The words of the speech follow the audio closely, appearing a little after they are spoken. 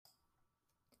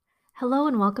Hello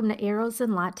and welcome to Arrows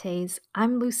and Lattes.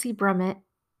 I'm Lucy Brummett,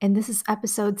 and this is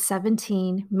episode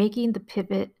 17, Making the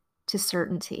Pivot to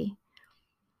Certainty.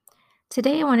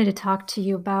 Today, I wanted to talk to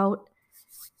you about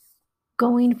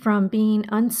going from being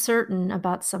uncertain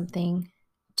about something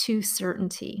to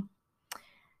certainty.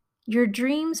 Your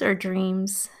dreams are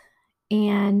dreams,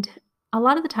 and a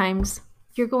lot of the times,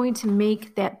 you're going to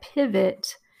make that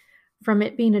pivot from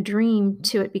it being a dream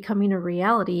to it becoming a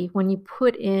reality when you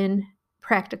put in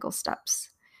practical steps.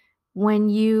 When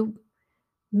you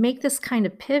make this kind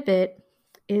of pivot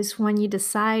is when you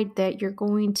decide that you're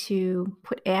going to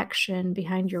put action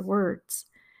behind your words.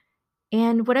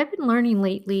 And what I've been learning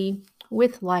lately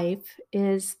with life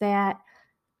is that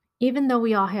even though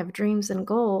we all have dreams and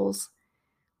goals,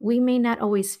 we may not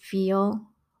always feel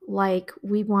like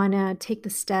we want to take the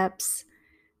steps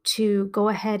to go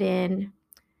ahead and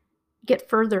get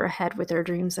further ahead with our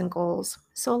dreams and goals.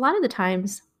 So a lot of the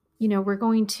times, we're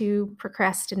going to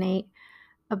procrastinate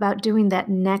about doing that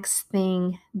next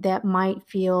thing that might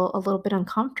feel a little bit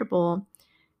uncomfortable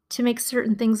to make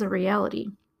certain things a reality.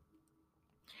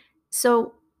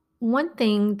 So, one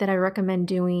thing that I recommend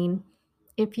doing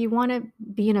if you want to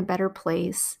be in a better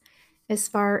place as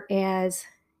far as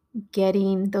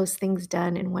getting those things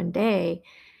done in one day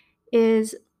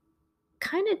is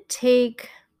kind of take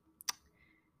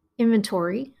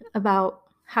inventory about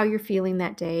how you're feeling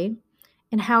that day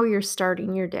and how you're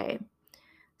starting your day.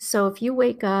 So if you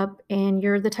wake up and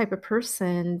you're the type of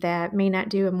person that may not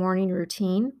do a morning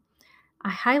routine, I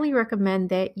highly recommend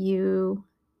that you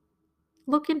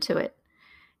look into it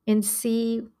and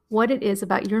see what it is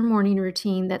about your morning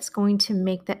routine that's going to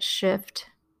make that shift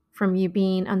from you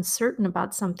being uncertain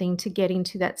about something to getting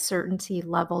to that certainty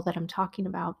level that I'm talking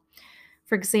about.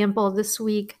 For example, this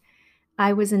week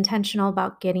I was intentional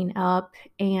about getting up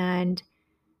and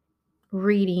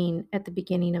reading at the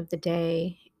beginning of the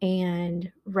day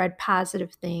and read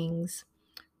positive things,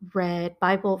 read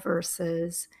Bible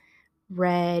verses,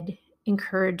 read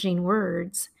encouraging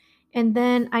words. And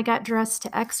then I got dressed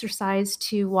to exercise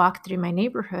to walk through my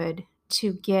neighborhood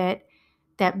to get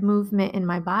that movement in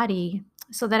my body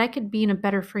so that I could be in a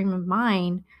better frame of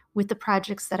mind with the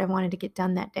projects that I wanted to get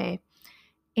done that day.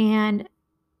 And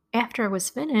after I was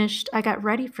finished, I got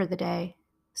ready for the day.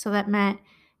 So that meant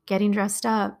getting dressed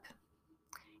up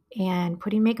and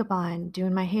putting makeup on,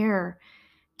 doing my hair,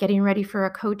 getting ready for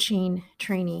a coaching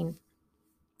training.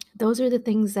 Those are the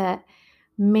things that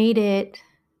made it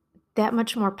that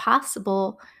much more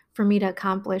possible for me to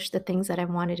accomplish the things that I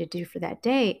wanted to do for that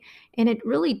day. And it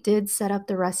really did set up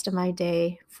the rest of my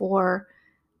day for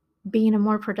being a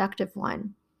more productive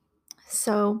one.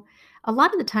 So, a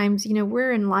lot of the times,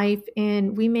 we're in life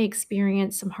and we may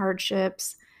experience some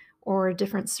hardships or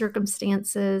different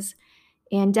circumstances.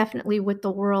 And definitely with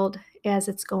the world as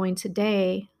it's going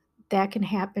today, that can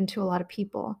happen to a lot of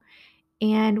people.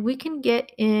 And we can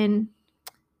get in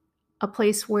a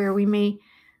place where we may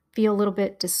feel a little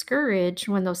bit discouraged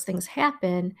when those things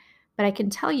happen. But I can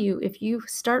tell you, if you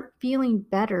start feeling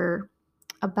better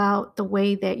about the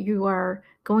way that you are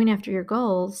going after your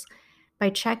goals by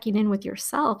checking in with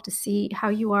yourself to see how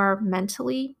you are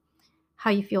mentally,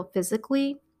 how you feel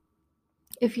physically,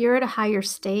 if you're at a higher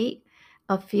state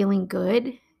of feeling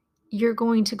good, you're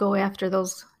going to go after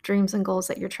those dreams and goals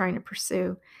that you're trying to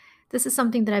pursue. This is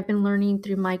something that I've been learning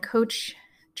through my coach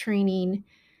training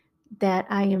that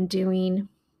I am doing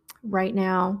right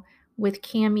now with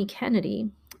Cami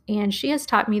Kennedy. And she has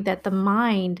taught me that the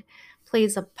mind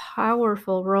plays a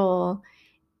powerful role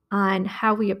on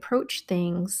how we approach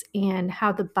things and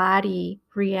how the body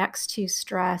reacts to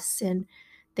stress and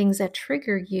things that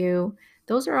trigger you.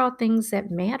 Those are all things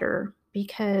that matter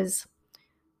because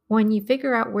when you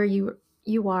figure out where you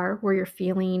are, where you're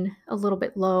feeling a little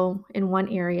bit low in one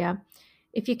area,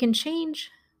 if you can change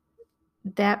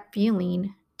that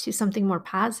feeling to something more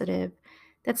positive,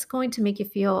 that's going to make you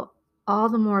feel all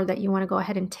the more that you want to go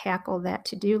ahead and tackle that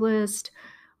to-do list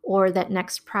or that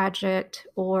next project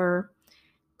or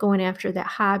going after that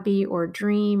hobby or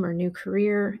dream or new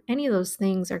career. Any of those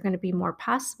things are going to be more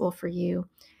possible for you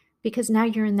because now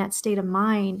you're in that state of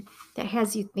mind that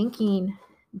has you thinking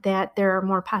that there are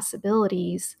more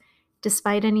possibilities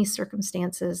despite any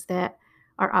circumstances that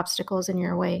are obstacles in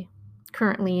your way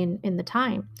currently in the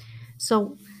time.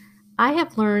 So I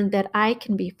have learned that I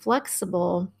can be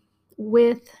flexible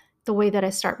with the way that I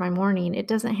start my morning. It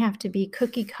doesn't have to be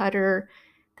cookie cutter,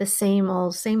 the same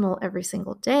old every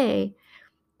single day,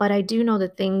 but I do know the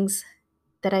things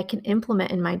that I can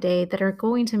implement in my day that are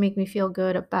going to make me feel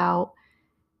good about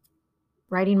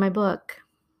writing my book,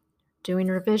 doing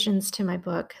revisions to my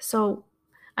book. So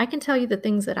I can tell you the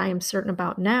things that I am certain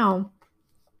about now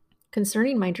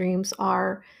concerning my dreams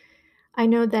are, I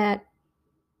know that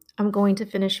I'm going to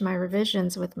finish my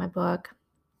revisions with my book.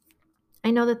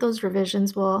 I know that those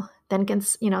revisions will then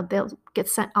they'll get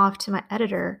sent off to my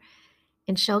editor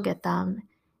and she'll get them.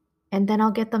 And then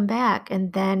I'll get them back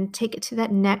and then take it to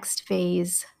that next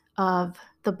phase of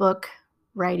the book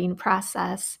writing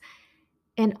process.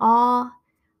 And all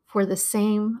for the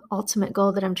same ultimate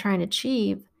goal that I'm trying to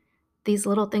achieve. These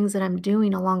little things that I'm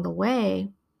doing along the way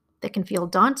that can feel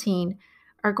daunting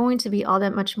are going to be all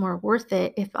that much more worth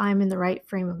it if I'm in the right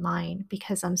frame of mind,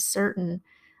 because I'm certain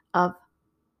of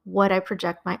what I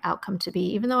project my outcome to be.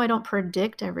 Even though I don't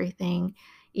predict everything,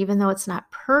 even though it's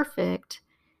not perfect,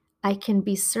 I can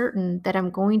be certain that I'm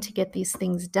going to get these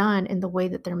things done in the way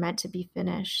that they're meant to be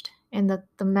finished and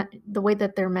the way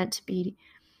that they're meant to be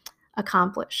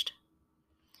accomplished.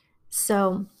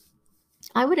 So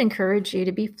I would encourage you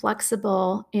to be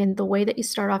flexible in the way that you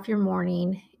start off your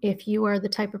morning. If you are the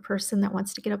type of person that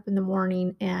wants to get up in the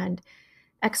morning and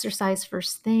exercise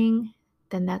first thing,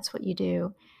 then that's what you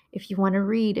do. If you want to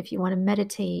read, if you want to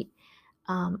meditate,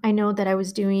 I know that I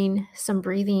was doing some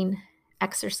breathing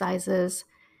exercises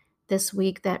this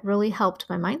week that really helped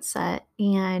my mindset,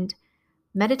 and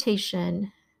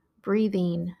meditation,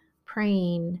 breathing,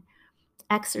 praying,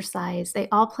 exercise, they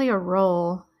all play a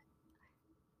role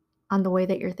on the way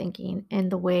that you're thinking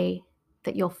and the way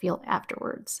that you'll feel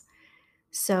afterwards.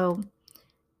 So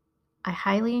I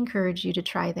highly encourage you to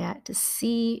try that, to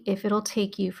see if it'll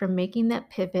take you from making that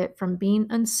pivot from being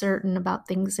uncertain about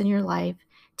things in your life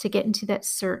to get into that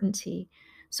certainty.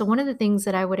 So one of the things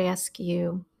that I would ask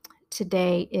you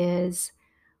today is,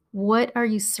 what are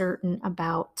you certain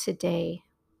about today?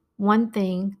 One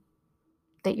thing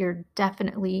that you're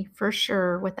definitely, for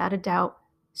sure, without a doubt,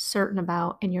 certain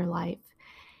about in your life.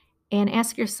 And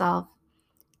ask yourself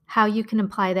how you can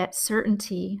apply that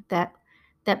certainty, that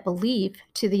belief,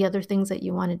 to the other things that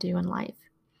you want to do in life.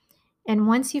 And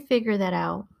once you figure that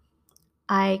out,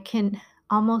 I can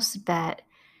almost bet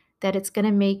that it's going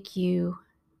to make you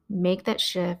make that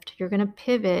shift. You're going to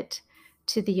pivot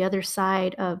to the other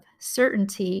side of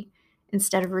certainty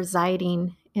instead of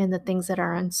residing in the things that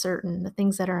are uncertain, the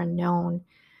things that are unknown,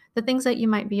 the things that you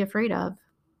might be afraid of.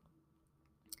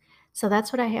 So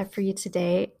that's what I have for you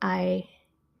today. I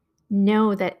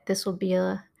know that this will be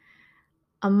a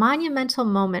monumental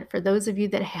moment for those of you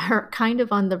that are kind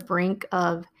of on the brink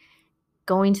of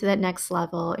going to that next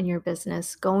level in your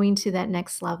business, going to that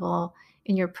next level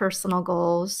in your personal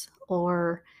goals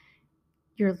or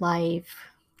your life,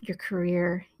 your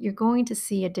career. You're going to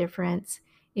see a difference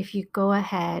if you go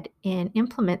ahead and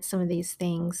implement some of these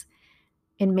things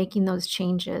and making those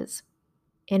changes.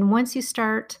 And once you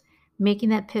start making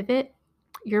that pivot,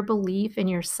 your belief in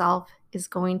yourself is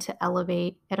going to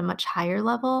elevate at a much higher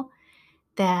level,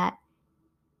 that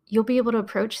you'll be able to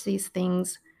approach these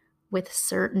things with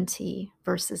certainty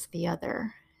versus the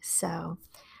other. So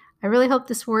I really hope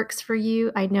this works for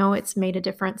you. I know it's made a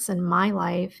difference in my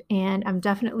life, and I'm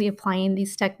definitely applying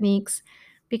these techniques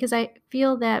because I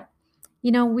feel that,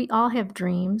 we all have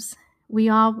dreams. We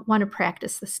all want to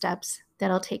practice the steps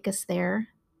that'll take us there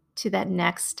to that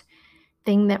next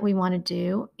thing that we want to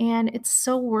do. And it's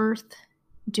so worth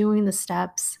doing the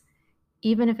steps,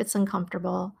 even if it's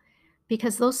uncomfortable,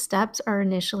 because those steps are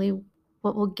initially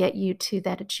what will get you to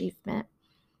that achievement.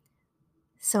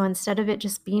 So instead of it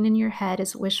just being in your head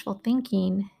as wishful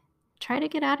thinking, try to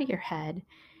get out of your head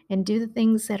and do the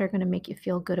things that are going to make you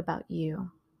feel good about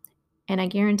you. And I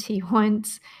guarantee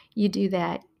once you do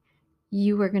that,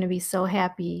 you are going to be so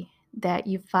happy that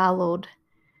you followed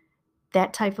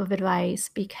that type of advice,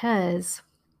 because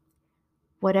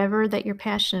whatever that you're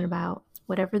passionate about,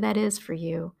 whatever that is for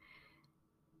you,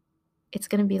 it's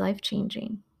going to be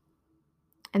life-changing.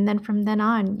 And then from then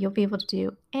on, you'll be able to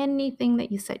do anything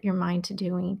that you set your mind to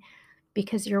doing,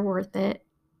 because you're worth it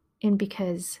and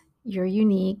because you're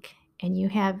unique and you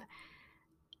have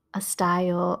a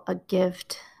style, a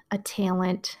gift, a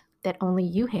talent that only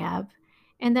you have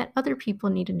and that other people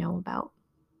need to know about.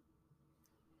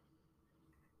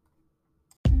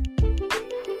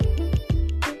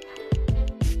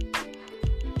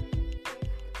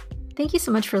 Thank you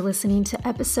so much for listening to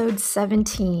episode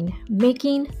 17,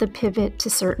 Making the Pivot to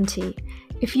Certainty.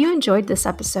 If you enjoyed this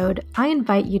episode, I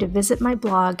invite you to visit my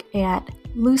blog at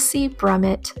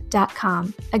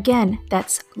lucybrummett.com. Again,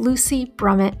 that's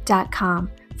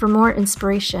lucybrummett.com for more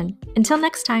inspiration. Until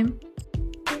next time.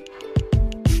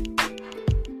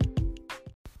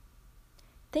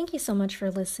 Thank you so much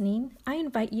for listening. I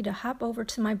invite you to hop over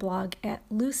to my blog at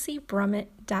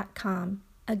lucybrummett.com.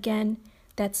 Again,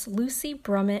 that's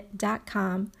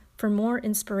lucybrummett.com for more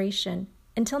inspiration.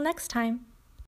 Until next time.